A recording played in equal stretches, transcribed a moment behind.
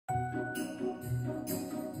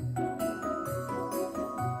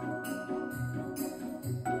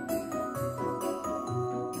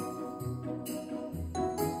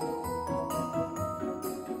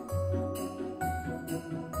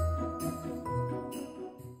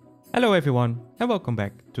Hello everyone and welcome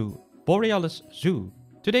back to Borealis Zoo.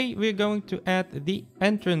 Today we're going to add the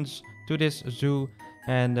entrance to this zoo,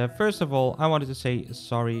 and first of all I wanted to say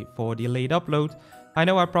sorry for the late upload. I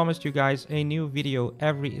know I promised you guys a new video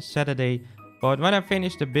every Saturday, but when I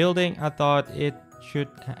finished the building I thought it should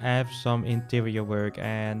have some interior work,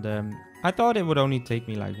 and I thought it would only take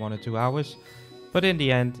me like 1 or 2 hours, but in the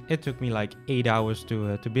end it took me like 8 hours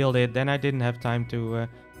to build it. Then I didn't have time to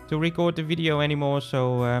record the video anymore,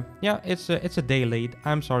 so yeah, it's a day late.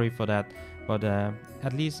 I'm sorry for that, but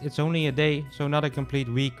at least it's only a day, so not a complete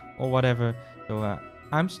week or whatever. So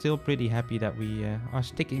I'm still pretty happy that we are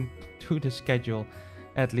sticking to the schedule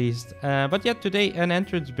at least. But yeah, today an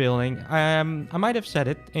entrance building. I might have said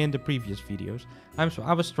it in the previous videos.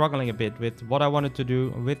 I was struggling a bit with what I wanted to do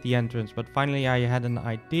with the entrance, but finally I had an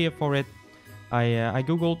idea for it. I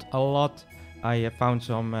googled a lot. I found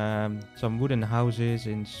some wooden houses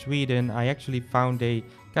in Sweden. I actually found a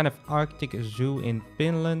kind of Arctic zoo in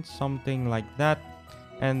Finland, something like that.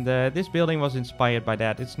 And this building was inspired by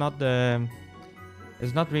that. It's not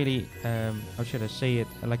really how should I say it,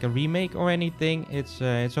 like a remake or anything.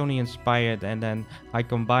 It's only inspired, and then I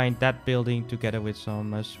combined that building together with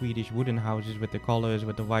some Swedish wooden houses with the colors,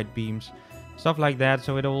 with the white beams, stuff like that.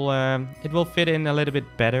 So it will fit in a little bit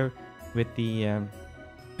better with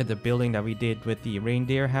the building that we did with the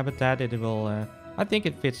reindeer habitat. It will I think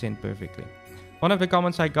it fits in perfectly. One of the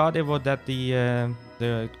comments I got, it was that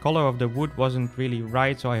the color of the wood wasn't really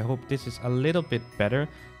right, so I hope this is a little bit better.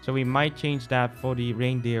 So we might change that for the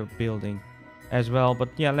reindeer building as well. But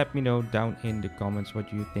yeah, let me know down in the comments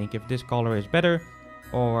what you think, if this color is better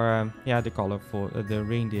or yeah, the color for the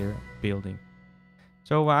reindeer building.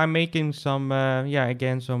 So I'm making some,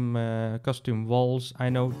 again, some costume walls. I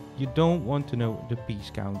know you don't want to know the piece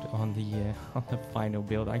count on the final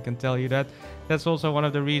build. I can tell you that. That's also one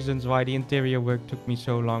of the reasons why the interior work took me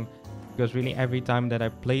so long, because really every time that I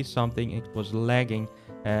placed something, it was lagging.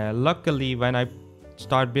 Luckily, when I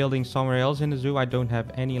start building somewhere else in the zoo, I don't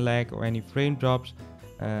have any lag or any frame drops.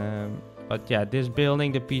 But yeah, this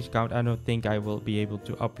building, the piece count, I don't think I will be able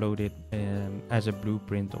to upload it as a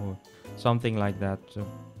blueprint or something like that. So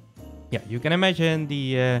yeah, you can imagine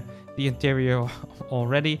the interior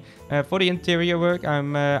already. For the interior work,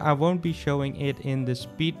 I won't be showing it in the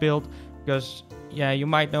speed build, because yeah, you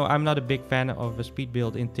might know I'm not a big fan of the speed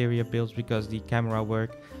build interior builds because the camera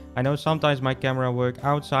work. I know sometimes my camera work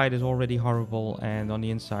outside is already horrible, and on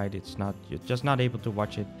the inside it's not. You're just not able to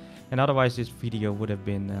watch it, and otherwise this video would have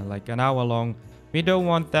been like an hour long. We don't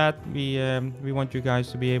want that. We want you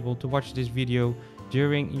guys to be able to watch this video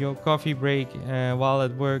during your coffee break, while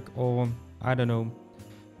at work, or I don't know,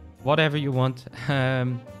 whatever you want.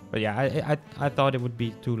 But yeah, I thought it would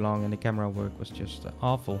be too long and the camera work was just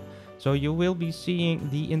awful. So you will be seeing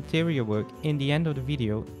the interior work in the end of the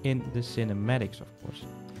video in the cinematics, of course.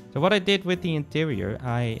 So what I did with the interior,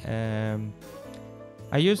 I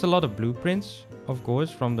used a lot of blueprints, of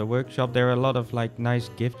course, from the workshop. There are a lot of like nice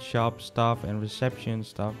gift shop stuff and reception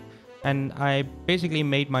stuff, and I basically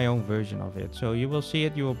made my own version of it. So you will see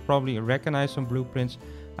it, you will probably recognize some blueprints.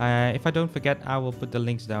 If I don't forget, I will put the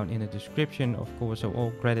links down in the description, of course. So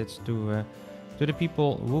all credits to the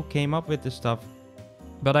people who came up with the stuff.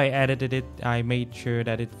 But I edited it. I made sure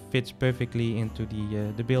that it fits perfectly into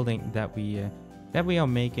the building that we are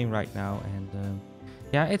making right now. And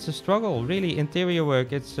yeah, it's a struggle, really. Interior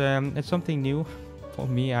work, it's something new for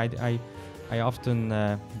me. I often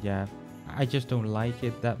I just don't like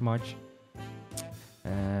it that much,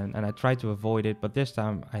 and I try to avoid it. But this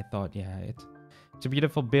time I thought, yeah, it's a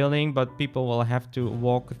beautiful building, but people will have to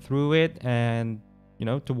walk through it and, you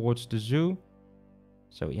know, towards the zoo.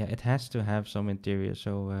 So yeah, it has to have some interior.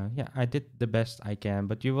 So yeah, I did the best I can.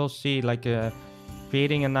 But you will see, like,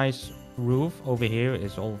 creating a nice roof over here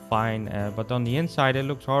is all fine, but on the inside it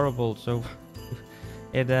looks horrible. So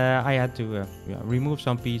I had to remove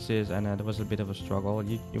some pieces, and there was a bit of a struggle.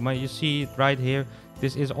 You see it right here.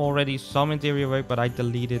 This is already some interior work, but I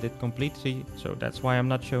deleted it completely, so that's why I'm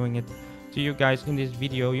not showing it to you guys in this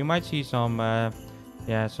video. You might see some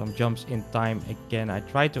jumps in time again. I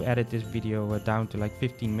tried to edit this video down to like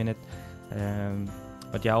 15 minutes,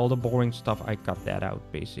 but yeah, all the boring stuff, I cut that out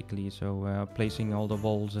basically. So placing all the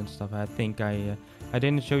walls and stuff, I think I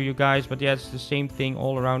didn't show you guys, but yeah, it's the same thing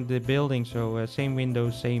all around the building. So same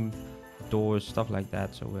windows, same doors, stuff like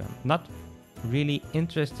that. So not really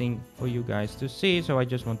interesting for you guys to see. So I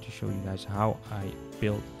just want to show you guys how I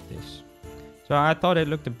built this. So I thought it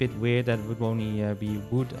looked a bit weird that it would only be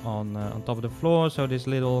wood on top of the floor. So this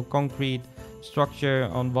little concrete structure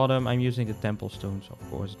on bottom, I'm using the temple stones, of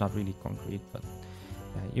course, not really concrete, but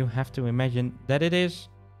you have to imagine that it is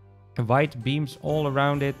white beams all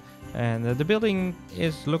around it. And the building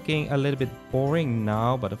is looking a little bit boring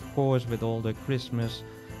now, but of course with all the Christmas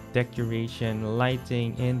decoration,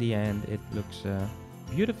 lighting, in the end it looks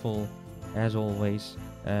beautiful as always.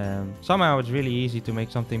 Somehow it's really easy to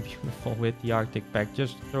make something beautiful with the Arctic pack.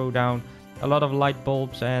 Just throw down a lot of light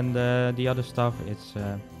bulbs and the other stuff.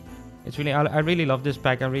 It's really, I really love this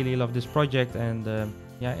pack. I really love this project, and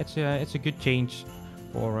yeah, it's a good change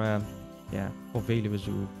for for Borealis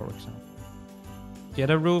Zoo, for example. Yeah,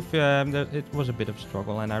 the roof, it was a bit of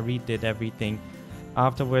struggle, and I redid everything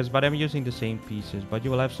afterwards, but I'm using the same pieces. But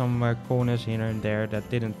you will have some corners here and there that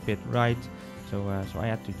didn't fit right, so I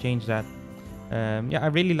had to change that. Yeah, I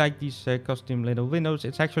really like these custom little windows.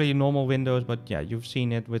 It's actually normal windows, but yeah, you've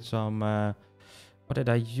seen it with some what did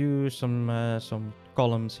I use? Some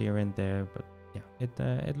columns here and there, but yeah,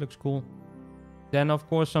 it looks cool. Then of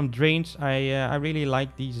course some drains. I really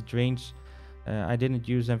like these drains. I didn't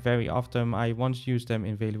use them very often. I once used them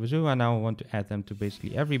in Borealis Zoo, and now I want to add them to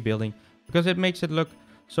basically every building because it makes it look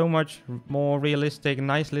so much more realistic.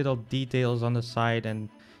 Nice little details on the side, and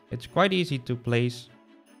it's quite easy to place.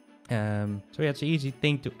 So yeah, it's an easy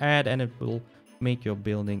thing to add, and it will make your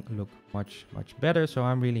building look much better. So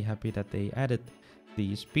I'm really happy that they added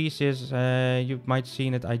these pieces. You might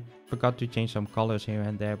seen it. I forgot to change some colors here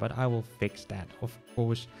and there, but I will fix that, of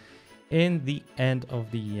course, in the end of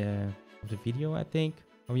the video, I think.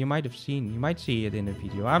 Or you might see it in the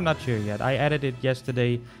video. I'm not sure yet. I added it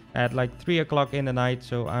yesterday at like 3 o'clock in the night,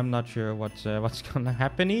 so I'm not sure what's gonna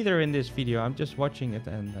happen either in this video. I'm just watching it,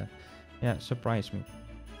 and yeah, surprise me.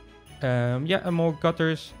 Yeah, more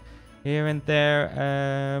gutters here and there,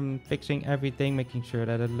 fixing everything, making sure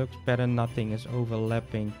that it looks better, nothing is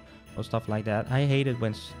overlapping or stuff like that. I hate it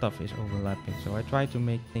when stuff is overlapping, so I try to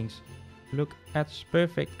make things look as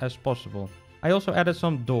perfect as possible. I also added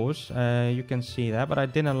some doors, you can see that, but I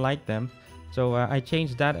didn't like them, so I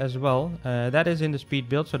changed that as well. That is in the speed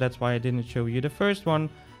build, so that's why I didn't show you the first one,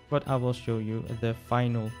 but I will show you the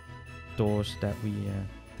final doors that we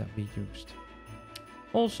used.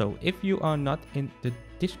 Also, if you are not in the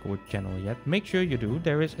Discord channel yet, make sure you do.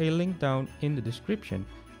 There is a link down in the description,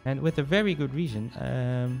 and with a very good reason,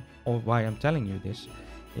 or why I'm telling you this,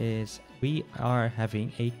 is we are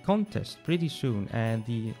having a contest pretty soon, and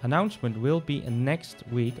the announcement will be next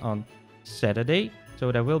week on Saturday.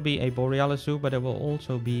 So there will be a Borealis Zoo, but there will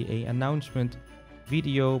also be a announcement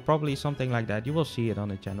video, probably something like that. You will see it on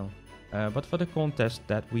the channel. But for the contest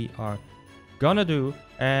that we are gonna do,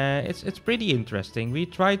 it's pretty interesting. We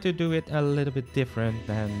try to do it a little bit different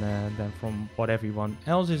than from what everyone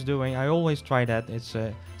else is doing. I always try that. It's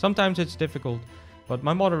sometimes it's difficult, but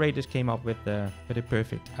my moderators came up with a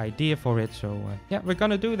perfect idea for it. So yeah, we're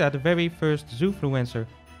gonna do that. The very first Zoofluencer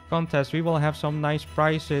contest. We will have some nice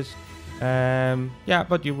prizes. Yeah,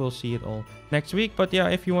 but you will see it all next week. But yeah,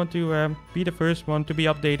 if you want to be the first one to be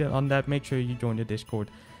updated on that, make sure you join the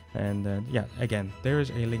Discord. And yeah, again, there is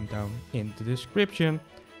a link down in the description.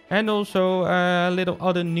 And also a little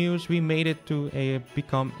other news. We made it to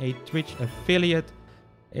become a Twitch affiliate.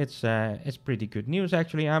 It's pretty good news,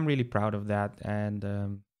 actually. I'm really proud of that.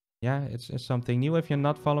 And yeah, it's something new. If you're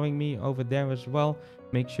not following me over there as well,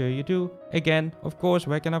 make sure you do. Again, of course,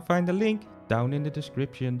 where can I find the link? Down in the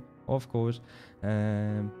description, of course.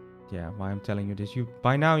 Yeah, why I'm telling you this,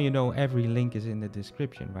 by now you know every link is in the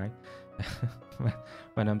description, right?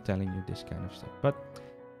 When I'm telling you this kind of stuff. But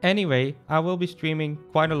anyway, I will be streaming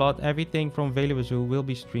quite a lot. Everything from Borealis Zoo will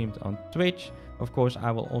be streamed on Twitch. Of course,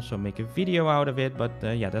 I will also make a video out of it. But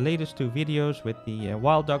yeah, the latest 2 videos with the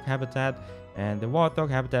wild dog habitat and the warthog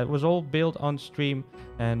habitat was all built on stream.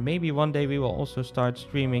 And maybe one day we will also start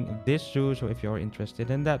streaming this zoo. So if you're interested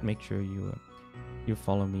in that, make sure you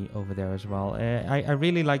follow me over there as well. I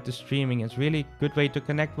really like the streaming. It's really good way to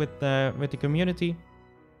connect with the community.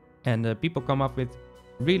 And people come up with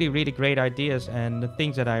really great ideas and the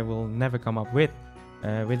things that I will never come up with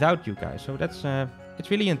without you guys. So that's it's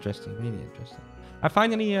really interesting, I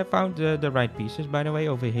finally found the right pieces, by the way,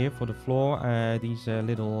 over here for the floor. These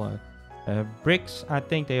little bricks, I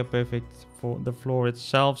think they are perfect for the floor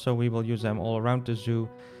itself. So we will use them all around the zoo.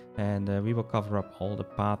 And we will cover up all the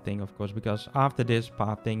pathing, of course, because after this,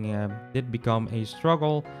 pathing did become a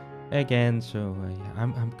struggle again. So yeah,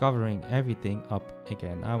 I'm covering everything up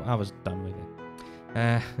again. I was done with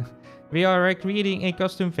it. We are creating a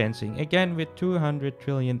custom fencing again with 200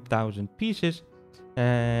 trillion thousand pieces.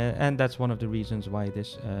 And that's one of the reasons why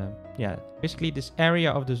this, yeah, basically this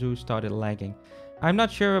area of the zoo started lagging. I'm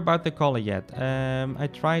not sure about the color yet. I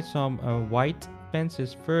tried some white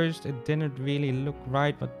fences first. It didn't really look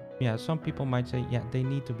right, but yeah, some people might say, yeah, they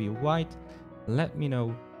need to be white. Let me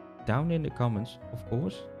know down in the comments, of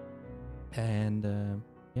course. And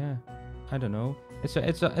yeah, I don't know.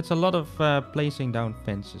 It's a lot of placing down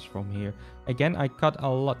fences from here. Again, I cut a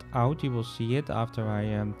lot out. You will see it after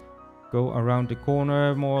I go around the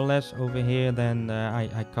corner more or less over here. Then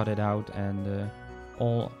I cut it out, and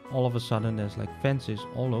all of a sudden there's like fences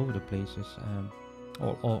all over the places.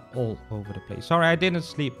 All over the place. Sorry, I didn't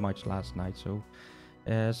sleep much last night, so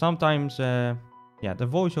sometimes yeah, the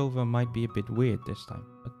voiceover might be a bit weird this time.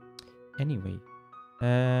 But anyway.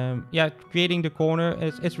 Yeah, creating the corner,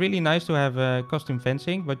 it's really nice to have custom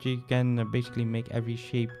fencing, but you can basically make every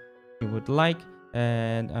shape you would like.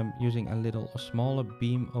 And I'm using a smaller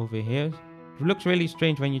beam over here. It looks really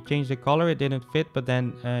strange when you change the color. It didn't fit, but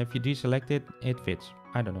then if you deselect it, it fits.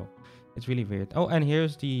 I don't know. It's really weird. Oh, and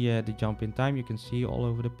here's the jump in time. You can see all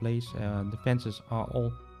over the place. The fences are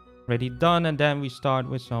already done, and then we start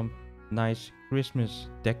with some nice Christmas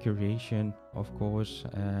decoration, of course.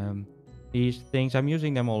 These things, I'm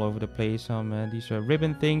using them all over the place. These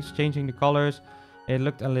ribbon things, changing the colors. It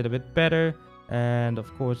looked a little bit better. And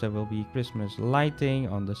of course there will be Christmas lighting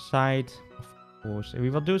on the side. Of course, we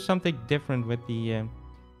will do something different with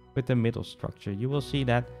the middle structure. You will see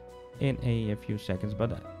that in a few seconds.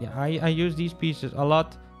 But yeah, I use these pieces a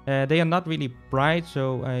lot. They are not really bright,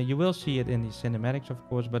 so you will see it in the cinematics, of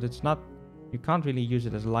course. But it's not, you can't really use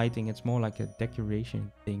it as lighting. It's more like a decoration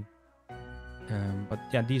thing. But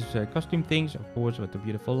yeah, these costume things, of course, with the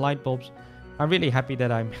beautiful light bulbs. I'm really happy that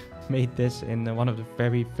I made this in one of the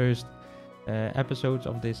very first episodes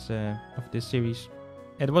of this series.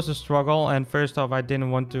 It was a struggle, and first off, I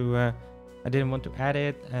didn't want to add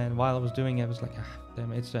it. And while I was doing it, I was like,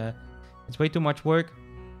 damn, it's way too much work.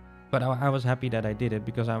 But I was happy that I did it,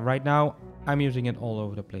 because right now I'm using it all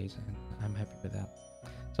over the place, and I'm happy with that.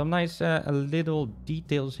 Some nice little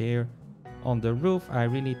details here on the roof. I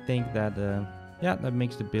really think that yeah, that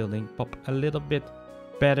makes the building pop a little bit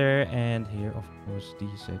better. And here, of course,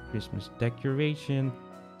 these Christmas decoration,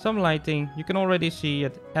 some lighting. You can already see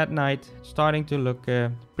it at night, starting to look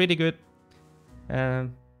pretty good.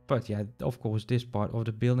 But yeah, of course, this part of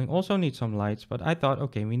the building also needs some lights. But I thought,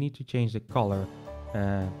 okay, we need to change the color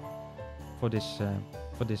for this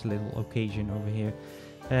little occasion over here.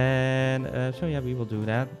 And so yeah, we will do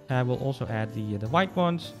that. I will also add the white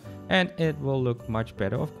ones, and it will look much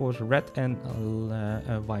better. Of course, red and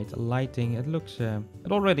white lighting.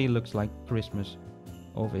 It already looks like Christmas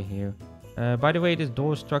over here. By the way, this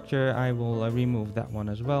door structure, I will remove that one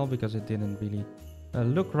as well, because it didn't really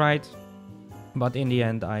look right. But in the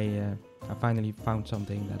end, I finally found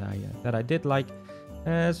something that I did like.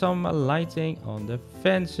 Some lighting on the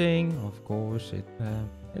fencing. Of course,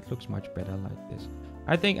 it looks much better like this.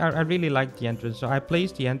 I think I really like the entrance. So I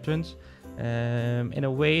placed the entrance in a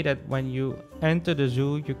way that when you enter the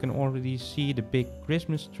zoo, you can already see the big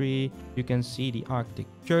Christmas tree. You can see the Arctic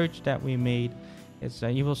church that we made. It's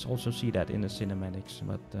you will also see that in the cinematics.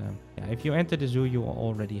 But yeah, if you enter the zoo, you will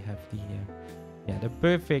already have the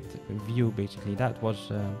perfect view. Basically, that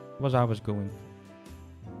was I was going.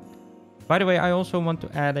 By the way, I also want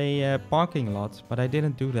to add a parking lot, but I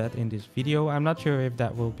didn't do that in this video. I'm not sure if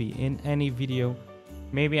that will be in any video.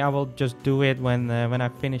 Maybe I will just do it when I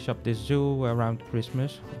finish up this zoo around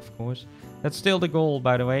Christmas, of course. That's still the goal,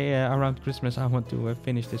 by the way. Around Christmas, I want to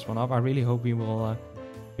finish this one off. I really hope we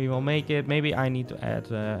will make it. Maybe I need to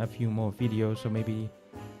add a few more videos. So maybe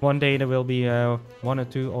one day there will be 1 or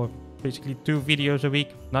 2, or basically 2 videos a week.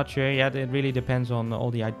 Not sure yet. It really depends on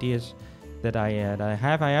all the ideas that I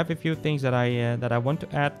have. I have a few things that I want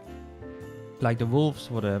to add, like the wolves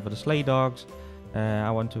for the sleigh dogs.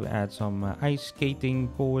 I want to add some ice skating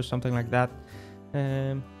course, something like that.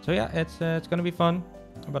 So yeah, it's gonna be fun,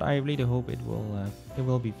 but I really hope it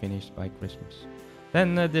will be finished by Christmas.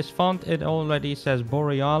 Then this font, it already says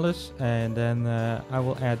Borealis, and then I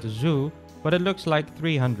will add the zoo, but it looks like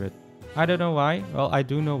 300. I don't know why. Well, I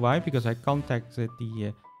do know why, because I contacted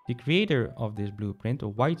the creator of this blueprint,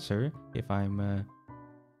 or Weiser, if I'm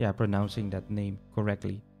pronouncing that name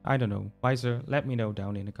correctly. I don't know. Weiser, let me know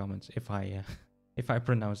down in the comments if I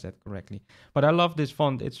pronounce that correctly. But I love this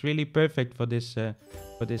font. It's really perfect for this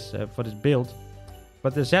build.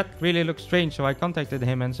 But the Z really looks strange, so I contacted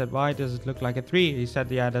him and said, why does it look like a 3? He said,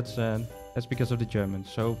 yeah, that's because of the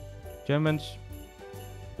Germans. So Germans,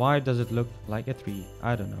 why does it look like a 3?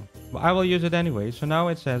 I don't know. But I will use it anyway. So now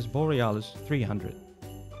it says Borealis 300.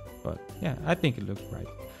 But yeah, I think it looks right.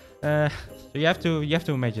 So you have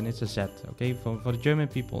to imagine it's a Z, okay? For the German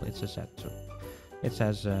people, it's a Z. So it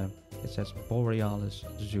says Borealis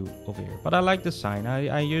Zoo over here. But I like the sign.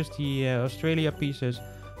 I used the Australia pieces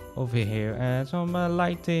over here, and some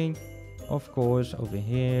lighting, of course, over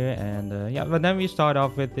here. And yeah, but then we start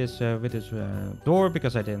off with this door,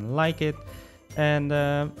 because I didn't like it. And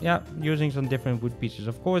yeah, using some different wood pieces.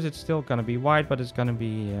 Of course, it's still gonna be white, but it's gonna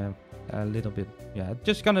be a little bit, yeah,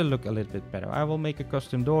 just gonna look a little bit better. I will make a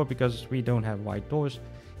custom door because we don't have white doors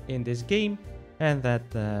in this game. And that,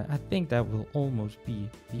 I think that will almost be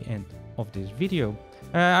the end of this video.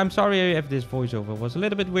 I'm sorry if this voiceover was a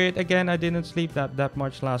little bit weird. Again, I didn't sleep that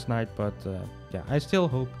much last night, but yeah, I still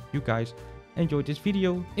hope you guys enjoyed this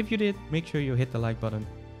video. If you did, make sure you hit the like button.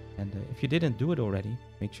 And if you didn't do it already,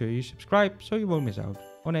 make sure you subscribe so you won't miss out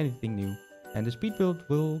on anything new. And the speed build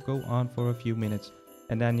will go on for a few minutes.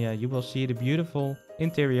 And then yeah, you will see the beautiful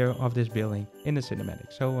interior of this building in the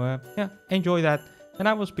cinematic. So yeah, enjoy that. And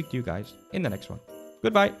I will speak to you guys in the next one.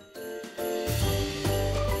 Goodbye.